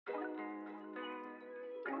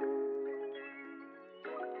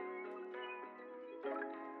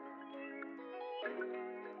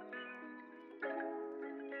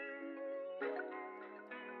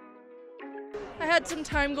had some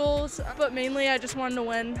time goals, but mainly I just wanted to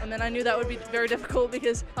win. And then I knew that would be very difficult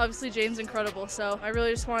because obviously Jane's incredible. So I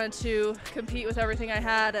really just wanted to compete with everything I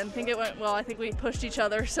had, and I think it went well. I think we pushed each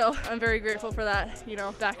other. So I'm very grateful for that, you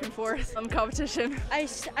know, back and forth competition. I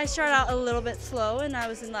started out a little bit slow and I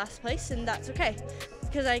was in last place, and that's okay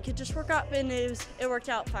because I could just work up and it worked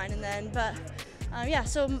out fine in the end. But yeah,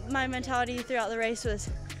 so my mentality throughout the race was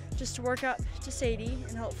just to work up to Sadie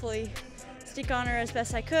and hopefully stick on her as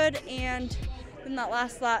best I could, and in that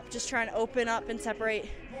last lap just trying to open up and separate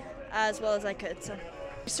as well as I could. So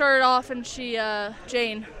we started off and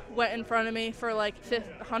Jane went in front of me for like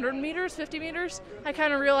 100 meters, 50 meters. I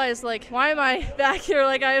kind of realized, like, why am I back here?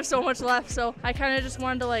 Like, I have so much left. So I kind of just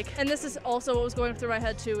wanted to, like, and this is also what was going through my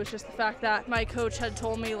head too, was just the fact that my coach had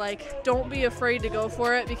told me, like, don't be afraid to go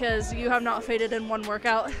for it because you have not faded in one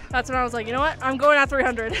workout. That's when I was like, you know what? I'm going at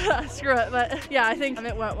 300. Screw it. But yeah, I think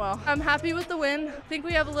it went well. I'm happy with the win. I think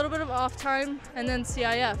we have a little bit of off time and then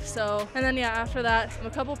CIF. So, and then yeah, after that, a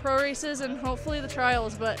couple pro races and hopefully the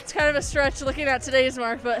trials, but it's kind of a stretch looking at today's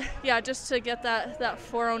mark. But yeah, just to get that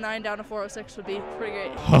 409 down to 406 would be pretty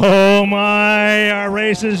great. Oh my, our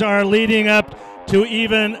races are leading up to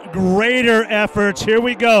even greater efforts. Here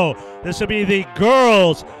we go. This will be the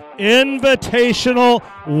Girls Invitational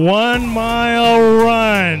 1 mile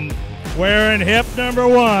run. Wearing hip number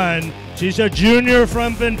 1. She's a junior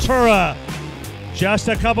from Ventura. Just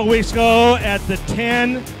a couple weeks ago at the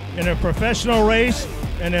 10 in a professional race,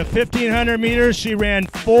 and in 1,500 meters, she ran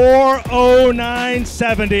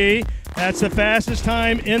 4:09.70. That's the fastest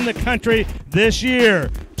time in the country this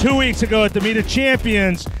year. 2 weeks ago at the Meet of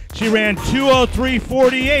Champions, she ran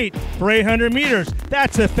 2:03.48 for 800 meters.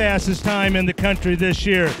 That's the fastest time in the country this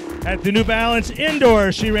year. At the New Balance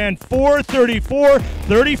Indoor, she ran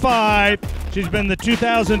 4:34.35. She's been the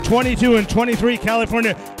 2022 and 23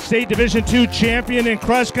 California State Division II champion in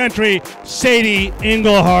cross country, Sadie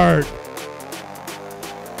Engelhardt.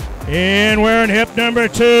 And wearing hip number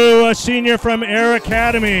 2, a senior from Air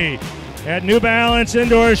Academy. At New Balance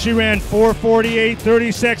Indoors, she ran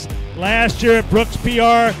 4:48.36. Last year at Brooks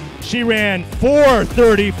PR, she ran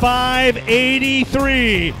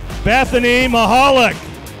 4:35.83. Bethany Michalak.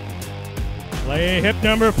 Play hip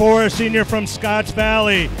number 4, a senior from Scotts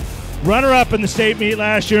Valley. Runner-up in the state meet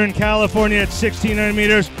last year in California at 1,600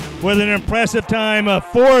 meters with an impressive time of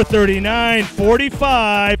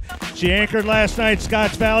 4:39.45. She anchored last night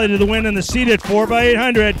Scotts Valley to the win in the seated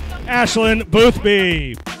 4x800, Ashlyn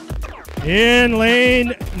Boothby. In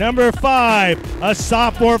lane number 5, a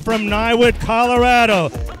sophomore from Niwot,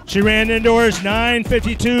 Colorado. She ran indoors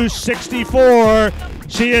 9:52.64.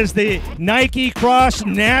 She is the Nike Cross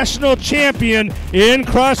National Champion in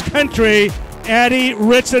cross country, Addie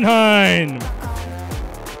Ritzenhein.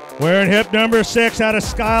 Wearing hip number 6 out of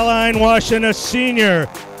Skyline, Washington, a senior.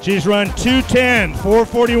 She's run 2:10,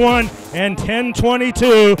 4:41, and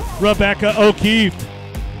 10:22, Rebecca O'Keefe.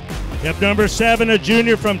 Hip number 7, a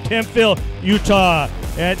junior from Timpview, Utah.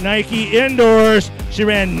 At Nike Indoors, she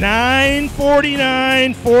ran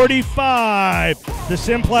 9:49.45. The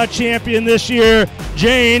Simplot champion this year,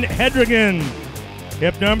 Jane Hedengren.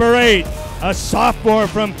 Hip number 8, a sophomore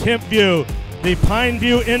from Timpview. The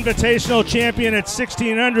Pineview Invitational champion at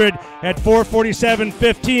 1,600 at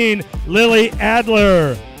 4:47.15, Lily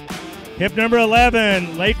Adler. Hip number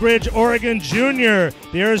 11, Lakeridge, Oregon Junior,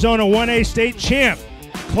 the Arizona 1A state champ,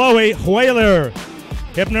 Chloe Huyler.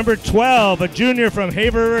 Hip number 12, a junior from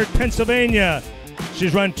Haverford, Pennsylvania.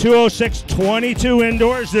 She's run 2:06.22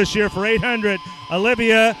 indoors this year for 800,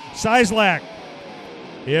 Olivia Cieslak.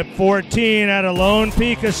 Hip 14 out of Lone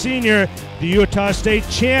Peak, a senior, the Utah State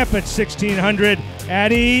champ at 1,600,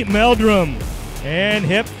 Addie Meldrum. And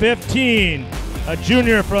hip 15, a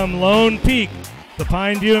junior from Lone Peak, the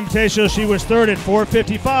Pineview Invitational, she was third at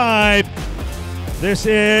 4:55. This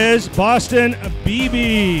is Boston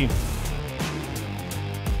Beebe.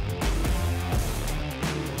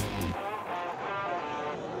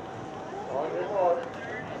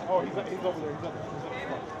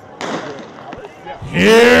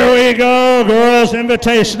 Here we go, Girls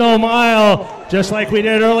Invitational Mile. Just like we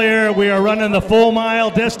did earlier, we are running the full mile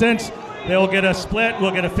distance. They will get a split.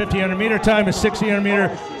 We'll get a 1,500 meter time, a 1,600 meter,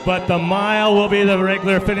 but the mile will be the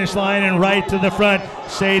regular finish line. And right to the front,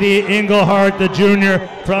 Sadie Engelhardt, the junior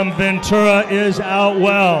from Ventura, is out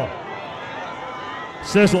well.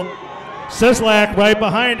 Cieslak right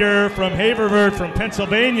behind her from Haverford, from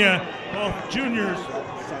Pennsylvania, both juniors.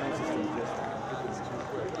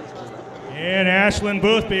 And Ashlyn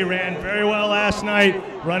Boothby ran very well last night,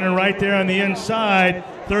 running right there on the inside,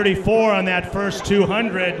 34 on that first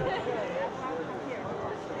 200.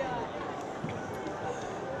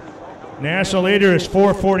 National leader is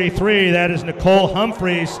 4:43. That is Nicole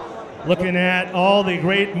Humphreys. Looking at all the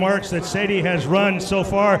great marks that Sadie has run so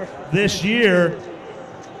far this year.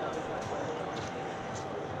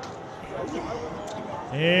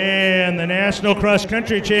 And the national cross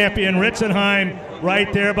country champion, Ritzenhein,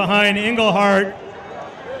 right there behind Engelhardt.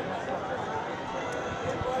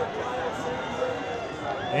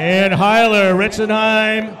 And Huyler,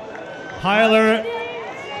 Huyler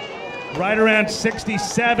right around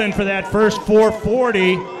 67 for that first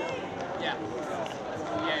 440.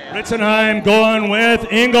 Ritzenhein going with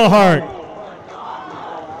Engelhardt.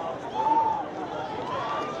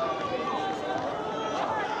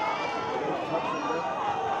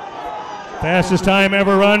 Fastest time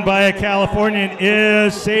ever run by a Californian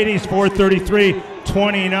is Sadie's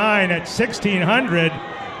 4:33.29 at 1600.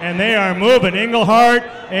 And they are moving, Engelhardt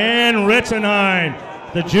and Ritzenhein.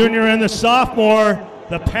 The junior and the sophomore,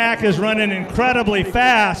 the pack is running incredibly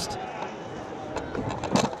fast.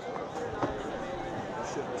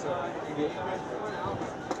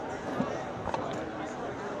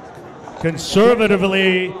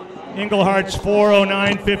 Conservatively, Engelhardt's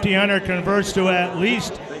 4:09.50 converts to at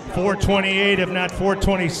least 4:28, if not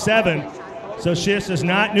 4:27. So this is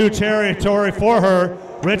not new territory for her.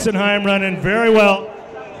 Ritzenhein running very well.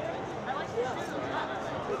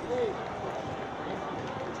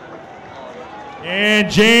 And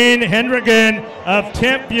Jane Hedengren of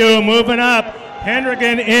Timpview moving up.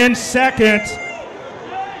 Hedengren in second.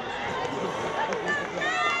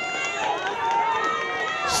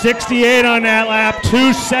 .68 on that lap,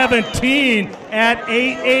 2:17 at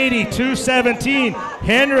 880, 2:17.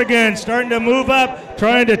 Hedengren starting to move up,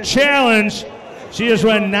 trying to challenge. She has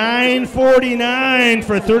run 9:49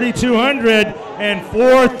 for 3,200 and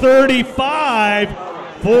 4:35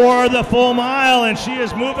 for the full mile, and she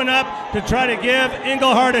is moving up to try to give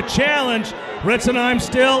Engelhardt a challenge. Ritzenhein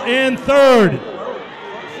still in third.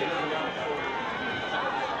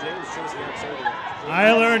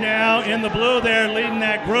 Huyler now in the blue there, leading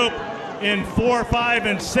that group in 4, 5,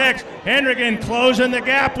 and 6. Hedengren closing the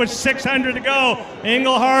gap with 600 to go.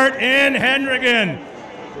 Engelhardt and Hedengren.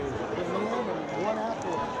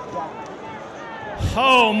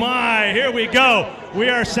 Oh my, here we go. We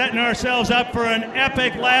are setting ourselves up for an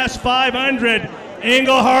epic last 500.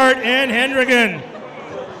 Engelhardt and Hedengren.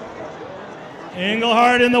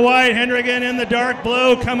 Engelhardt in the white, Hedengren in the dark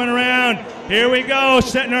blue, coming around. Here we go,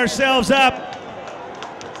 setting ourselves up.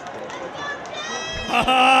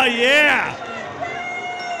 Yeah.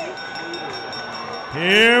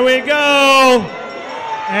 Here we go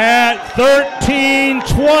at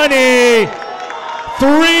 13:20,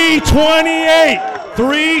 3:28.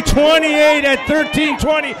 3:28 at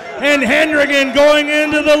 13:20, and Hedengren going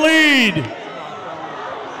into the lead.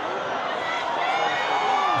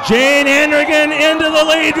 Jane Hedengren into the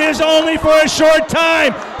lead is only for a short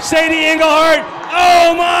time. Sadie Engelhardt,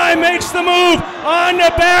 oh my, makes the move on the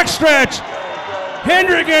backstretch.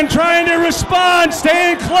 Hedengren trying to respond,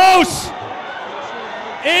 staying close.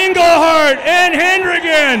 Engelhardt and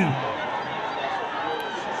Hedengren.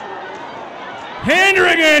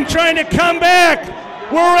 Hedengren trying to come back.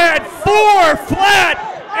 We're at 4 flat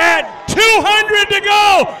at 200 to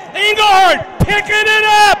go. Engelhardt picking it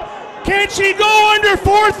up. Can she go under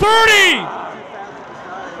 430?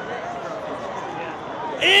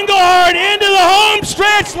 Engelhardt into the home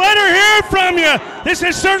stretch. Let her hear it from you. This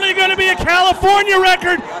is certainly going to be a California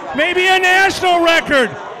record, maybe a national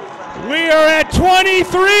record. We are at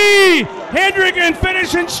 23. Hedengren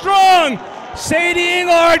finishing strong. Sadie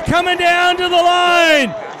Engelhardt coming down to the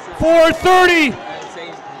line. 430.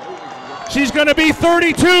 She's going to be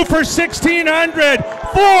 32 for 1600.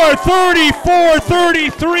 430,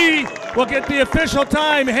 433. We'll get the official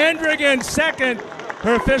time. Hedengren second.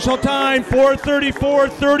 Her official time,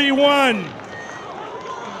 4:34.31.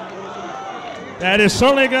 That is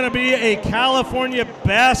certainly going to be a California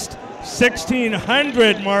best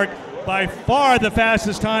 1600 mark. By far the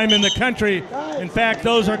fastest time in the country. In fact,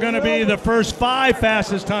 those are going to be the first 5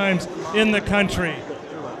 fastest times in the country.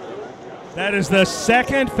 That is the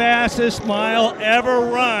second fastest mile ever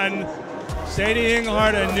run. Sadie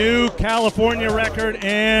Engelhardt, a new California record,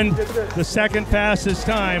 and the second fastest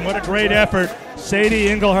time. What a great effort. Sadie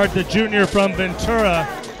Engelhardt, the junior from Ventura.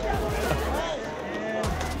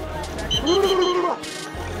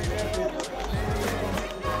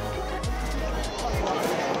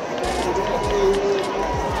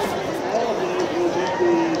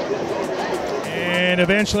 And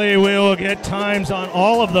eventually we will get times on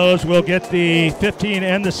all of those. We'll get the 15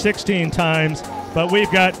 and the 16 times. But we've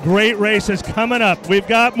got great races coming up. We've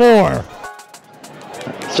got more.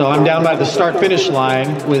 So So I'm down by the start-finish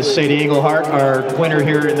line with Sadie Engelhardt, our winner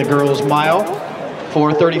here in the Girls Mile,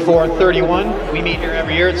 4:34.31. We meet here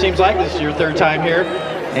every year, it seems like. This is your third time here.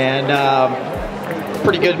 And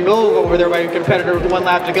pretty good move over there by your competitor with 1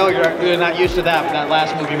 lap to go. You're not used to that, but that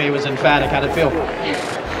last move you made was emphatic. How'd it feel?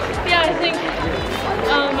 Yeah, I think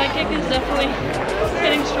my kick is definitely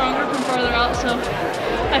getting stronger from farther out, so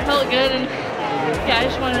I felt good, and yeah, I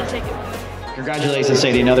just wanted to take it. Congratulations,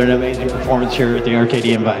 Sadie. Another amazing performance here at the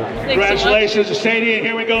Arcadia Invite. Congratulations, Sadie.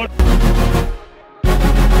 Here we go.